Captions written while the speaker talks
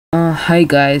Hi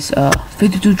guys,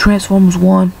 52 Transformers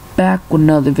 1 back with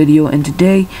another video, and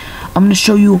today I'm gonna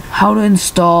show you how to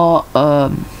install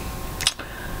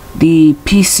the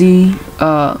PC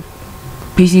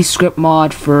script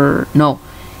mod for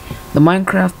the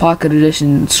Minecraft Pocket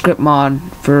Edition script mod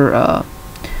for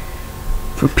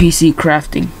PC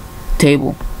crafting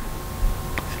table.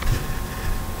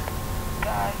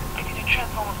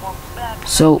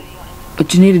 So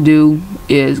what you need to do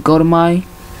is go to my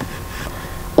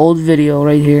old video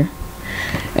right here,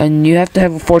 and you have to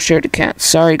have a 4 shared account.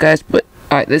 Sorry guys, but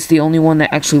alright, that's the only one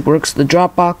that actually works. The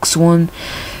Dropbox one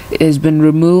has been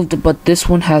removed, but this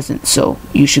one hasn't, so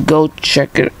you should go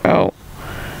check it out.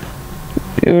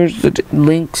 Here's the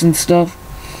links and stuff.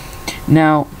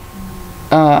 Now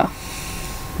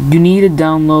you need to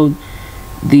download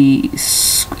the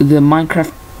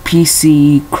Minecraft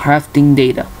PC crafting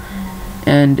data,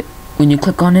 and when you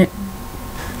click on it,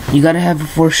 you gotta have a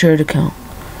 4 shared account.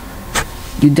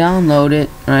 You download it,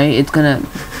 right? It's gonna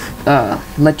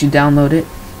let you download it.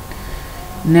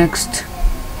 Next,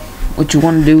 what you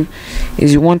want to do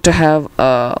is you want to have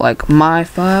like my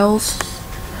files,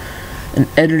 an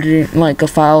editor, like a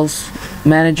files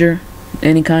manager,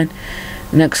 any kind.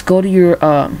 Next, go to your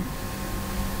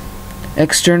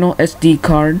external SD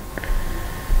card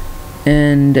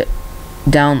and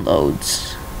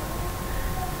downloads.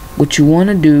 What you want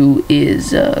to do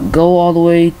is go all the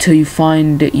way till you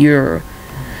find your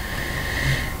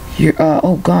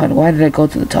oh god, why did I go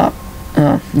to the top?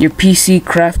 Your PC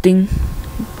crafting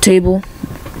table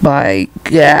by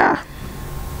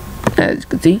as you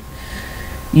can see.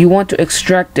 You want to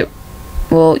extract it.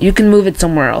 Well, you can move it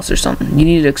somewhere else or something. You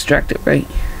need to extract it, right?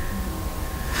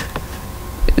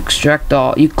 Extract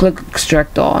all. You click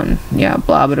extract all, and yeah,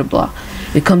 blah blah blah.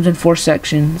 It comes in 4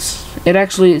 sections. It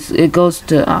actually it goes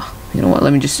to you know what?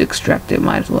 Let me just extract it.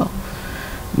 Might as well.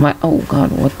 Oh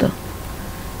god, what the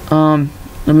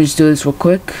let me just do this real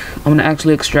quick. I'm gonna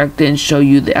actually extract it and show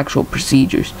you the actual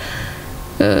procedures.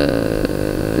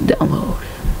 Download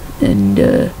and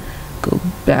go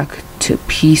back to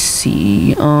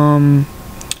PC.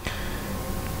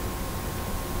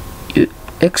 You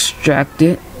extract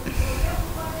it.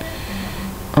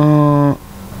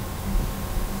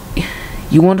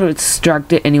 You want to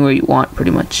extract it anywhere you want,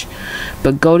 pretty much.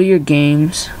 But go to your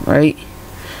games, right?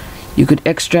 You could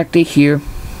extract it here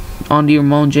onto your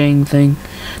Mojang thing.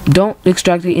 Don't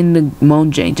extract it in the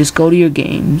Mojang. Just go to your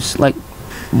games, like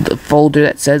the folder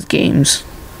that says games.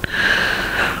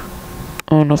 I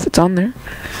don't know if it's on there.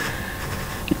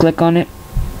 You click on it.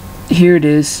 Here it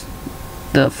is,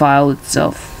 the file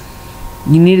itself.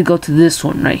 You need to go to this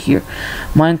one right here,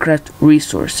 Minecraft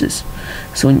resources.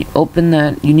 So when you open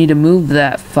that, you need to move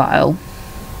that file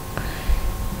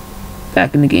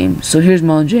back in the game. So here's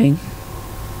Mojang.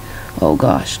 Oh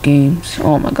gosh, games.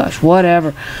 Oh my gosh,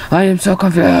 whatever. I am so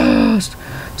confused.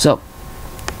 So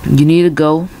you need to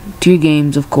go to your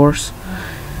games, of course.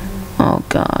 Oh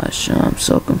gosh, I'm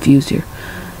so confused here.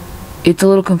 It's a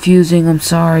little confusing. I'm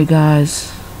sorry,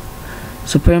 guys.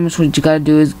 So pretty much what you gotta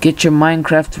do is get your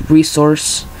Minecraft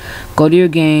resource, go to your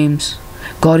games,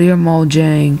 go to your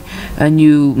Mojang, and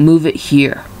you move it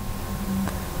here,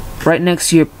 right next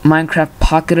to your Minecraft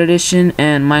Pocket Edition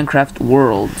and Minecraft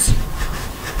Worlds,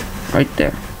 right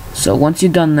there. So once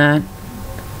you've done that,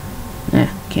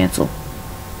 cancel,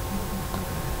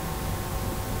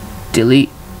 delete.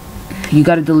 You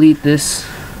gotta delete this,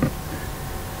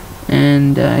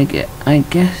 and I guess I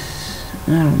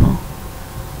don't know.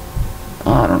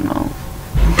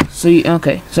 So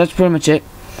okay, so that's pretty much it.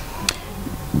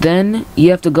 Then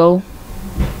you have to go.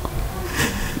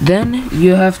 Then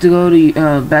you have to go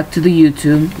to back to the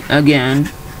YouTube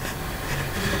again,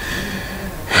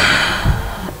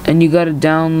 and you gotta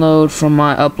download from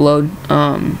my upload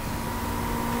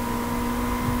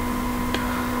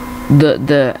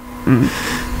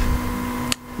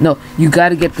no, you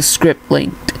gotta get the script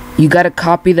linked. You gotta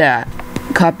copy that,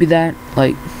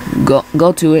 like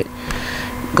go to it.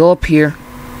 Go up here.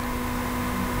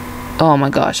 Oh my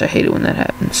gosh, I hate it when that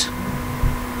happens.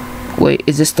 Wait,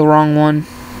 is this the wrong one?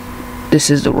 This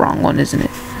is the wrong one, isn't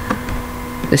it?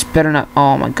 This better not.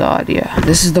 Oh my god, yeah.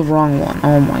 This is the wrong one.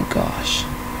 Oh my gosh.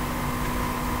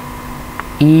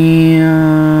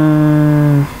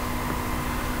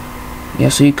 Yeah,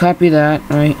 so you copy that,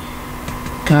 right?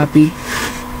 Copy.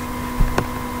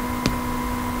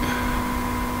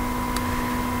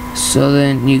 So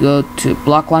then you go to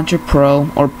Block Launcher Pro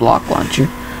or Block Launcher.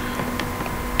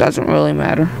 Doesn't really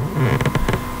matter.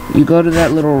 You go to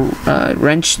that little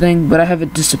wrench thing, but I have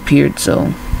it disappeared,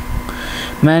 so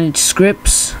manage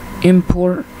scripts,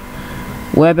 import,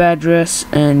 web address,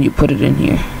 and you put it in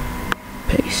here.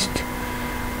 Paste.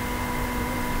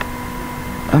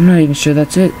 I'm not even sure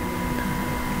that's it.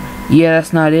 Yeah,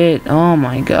 that's not it. Oh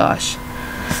my gosh.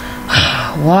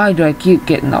 Why do I keep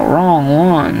getting the wrong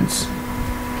ones?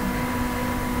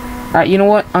 Alright, you know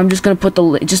what? I'm just gonna put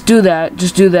the just do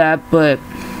that, but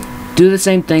do the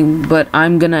same thing, but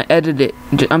I'm gonna edit it.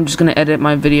 I'm just gonna edit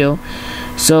my video.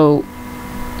 So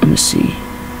let me see.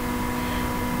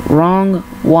 Wrong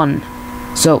one.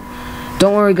 So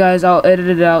don't worry guys, I'll edit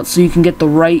it out so you can get the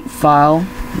right file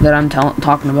that I'm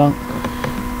talking about.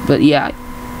 But yeah,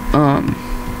 oh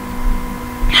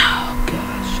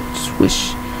gosh, I just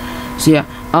wish. So yeah,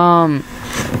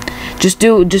 just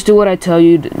do what I tell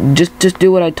you. Just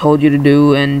do what I told you to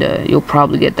do, and you'll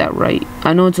probably get that right.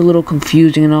 I know it's a little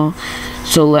confusing and all.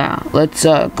 So yeah, let's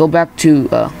go back to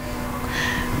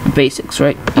basics,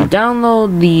 right? You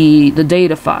download the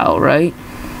data file, right?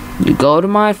 You go to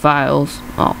my files.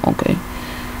 Oh, okay.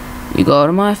 You go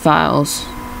to my files.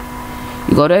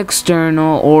 You go to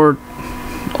external or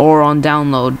on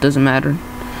download, doesn't matter.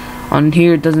 On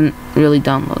here it doesn't really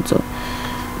download, so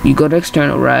you go to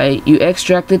external, right? You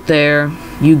extract it there.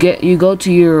 You go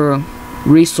to your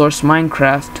resource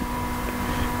Minecraft.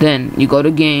 Then you go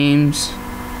to games.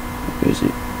 Where is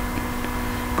it?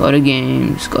 Go to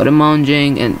games, go to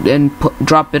Mojang, and then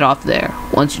drop it off there.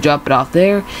 Once you drop it off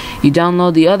there, you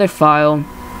download the other file.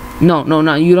 No,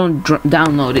 you don't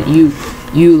download it.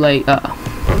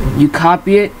 You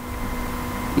copy it.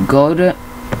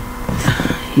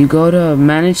 You go to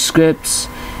manage scripts,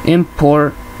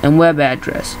 import, and web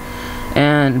address.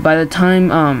 And by the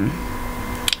time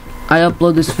I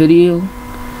upload this video,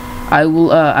 I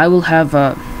will have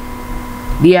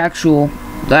the actual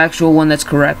one that's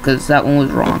correct, because that one was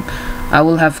wrong. I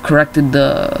will have corrected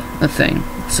the thing.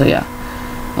 So yeah,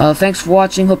 thanks for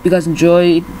watching. Hope you guys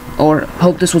enjoyed, or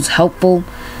hope this was helpful.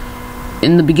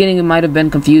 In the beginning it might have been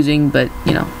confusing, but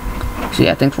you know. So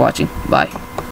yeah, thanks for watching. Bye.